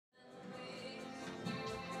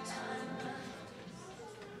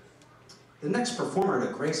The next performer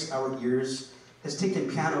to grace our ears has taken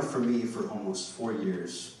piano from me for almost 4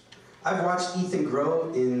 years. I've watched Ethan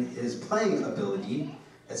grow in his playing ability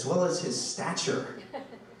as well as his stature.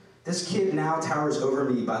 This kid now towers over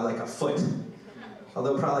me by like a foot,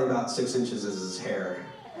 although probably about 6 inches is his hair.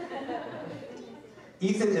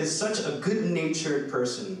 Ethan is such a good-natured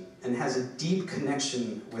person and has a deep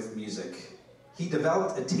connection with music. He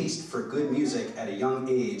developed a taste for good music at a young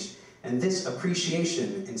age, and this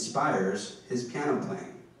appreciation inspires his piano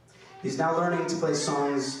playing. He's now learning to play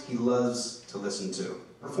songs he loves to listen to.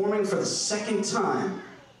 Performing for the second time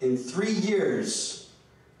in 3 years,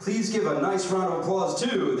 please give a nice round of applause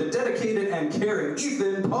to the dedicated and caring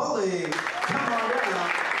Ethan Pauly. Come on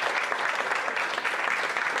down.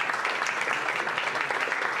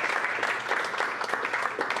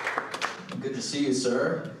 Good to see you,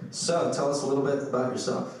 sir. So, tell us a little bit about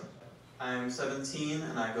yourself. I'm 17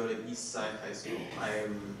 and I go to East Side High School.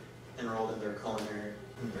 I'm enrolled in their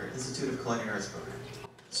Institute of Culinary Arts program.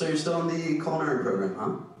 So you're still in the culinary program,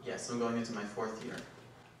 huh? Yes, I'm going into my 4th year.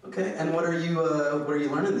 Okay, and what are you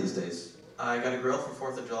learning these days? I got a grill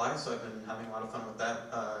for 4th of July, so I've been having a lot of fun with that.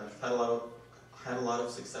 I've had a lot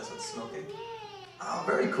of success with smoking. Oh,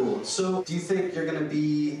 very cool. So, do you think you're going to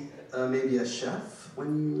be maybe a chef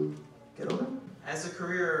when you get older? As a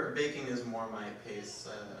career, baking is more my pace.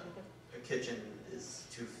 A kitchen is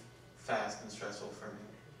too fast and stressful for me.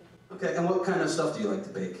 Okay, and what kind of stuff do you like to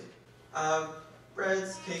bake?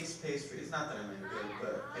 Breads, cakes, pastries. Not that I'm any good,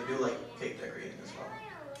 but I do like cake decorating as well.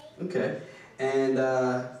 Okay, and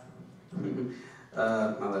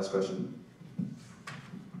my last question.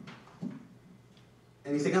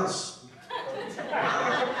 Anything else?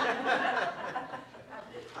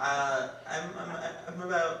 I'm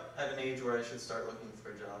about at an age where I should start looking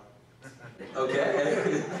for a job.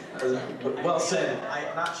 Okay, well said.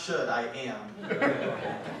 I am.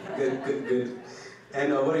 Good.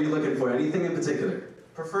 And what are you looking for? Anything in particular?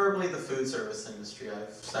 Preferably the food service industry.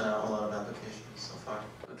 I've sent out a lot of applications so far.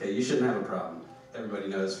 Okay, you shouldn't have a problem. Everybody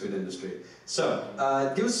knows food industry. So,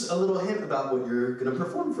 give us a little hint about what you're going to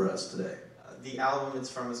perform for us today. The album it's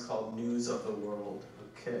from is called News of the World.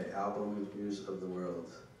 Okay, album News of the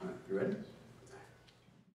World. All right, you ready?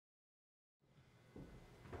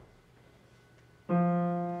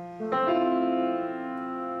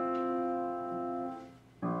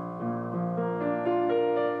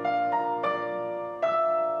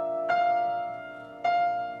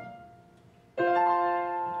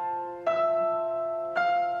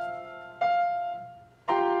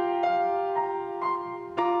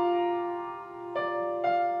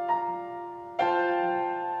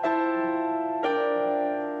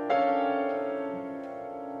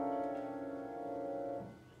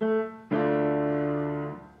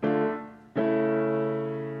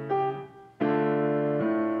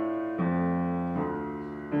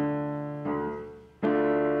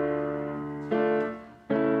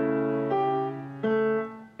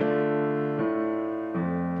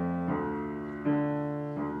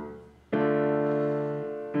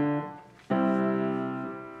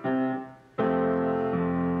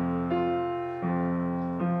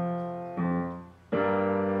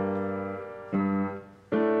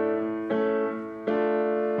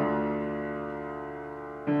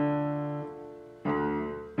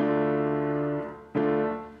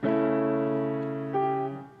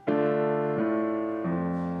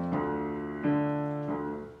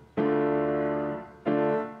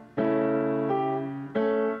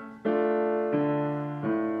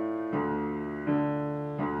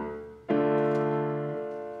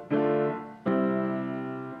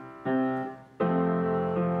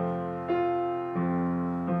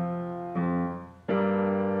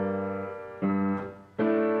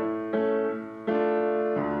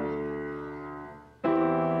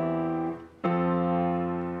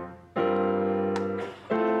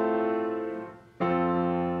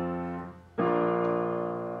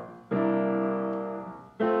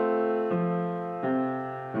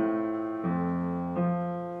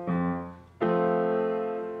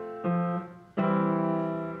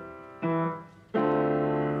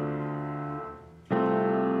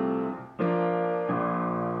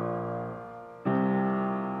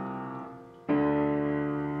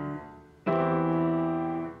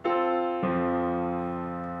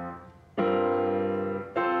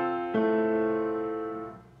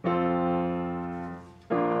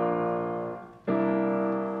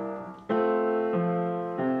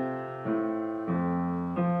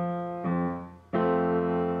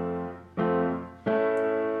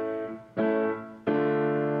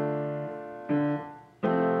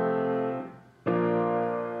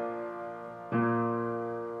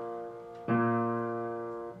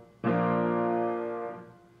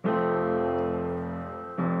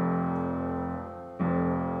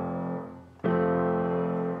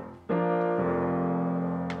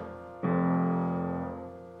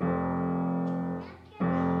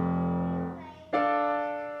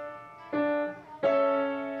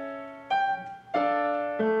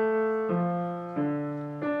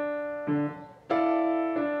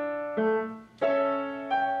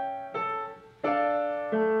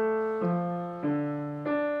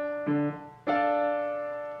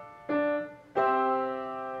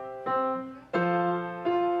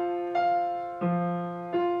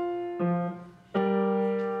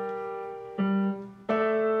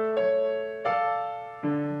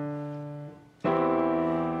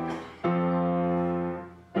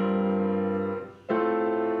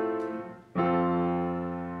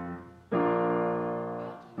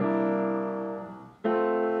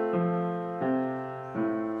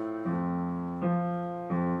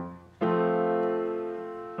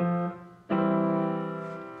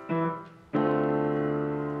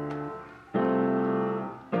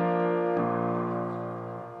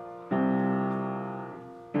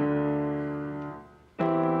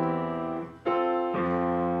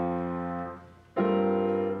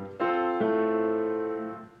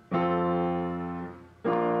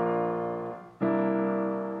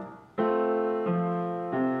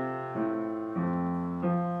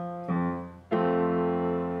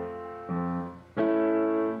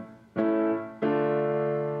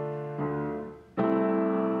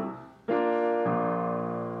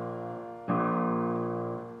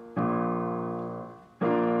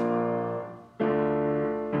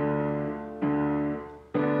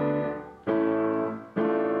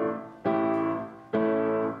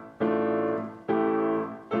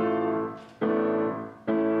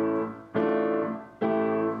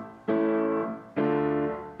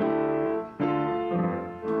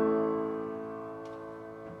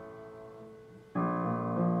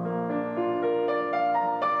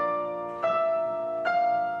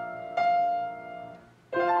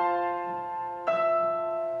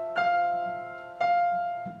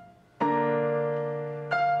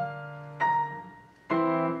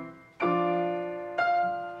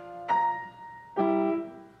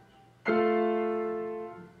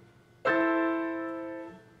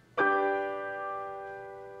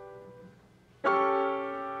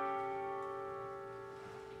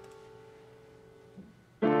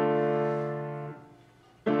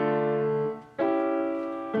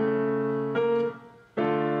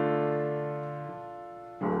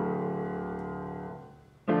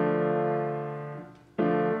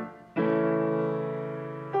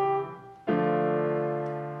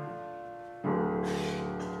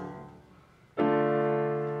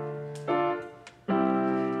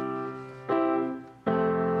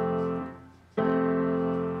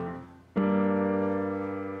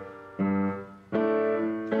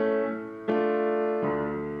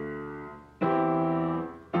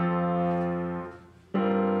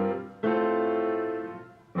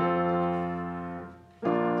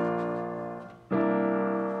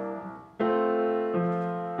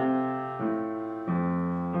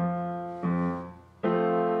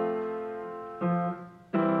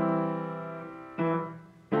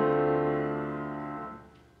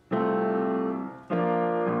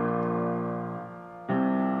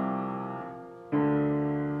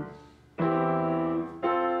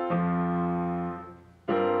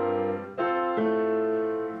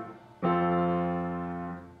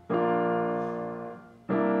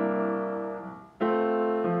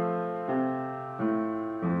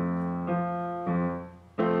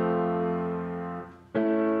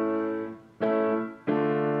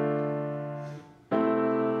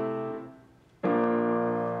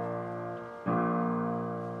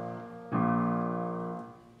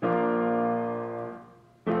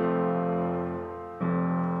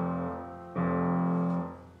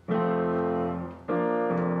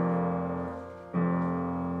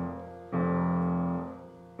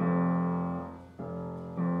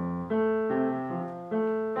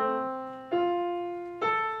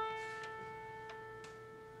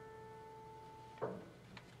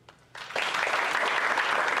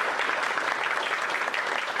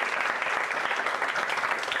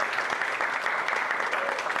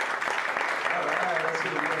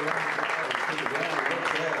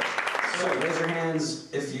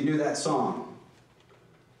 song?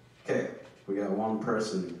 Okay, we got one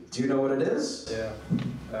person. Do you know what it is? Yeah.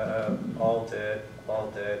 All Dead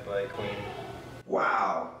by Queen.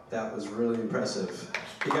 Wow, that was really impressive.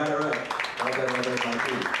 You got it right. All Dead by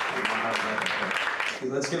Queen.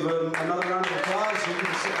 Let's give him another round of applause. You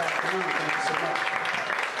can sit back down.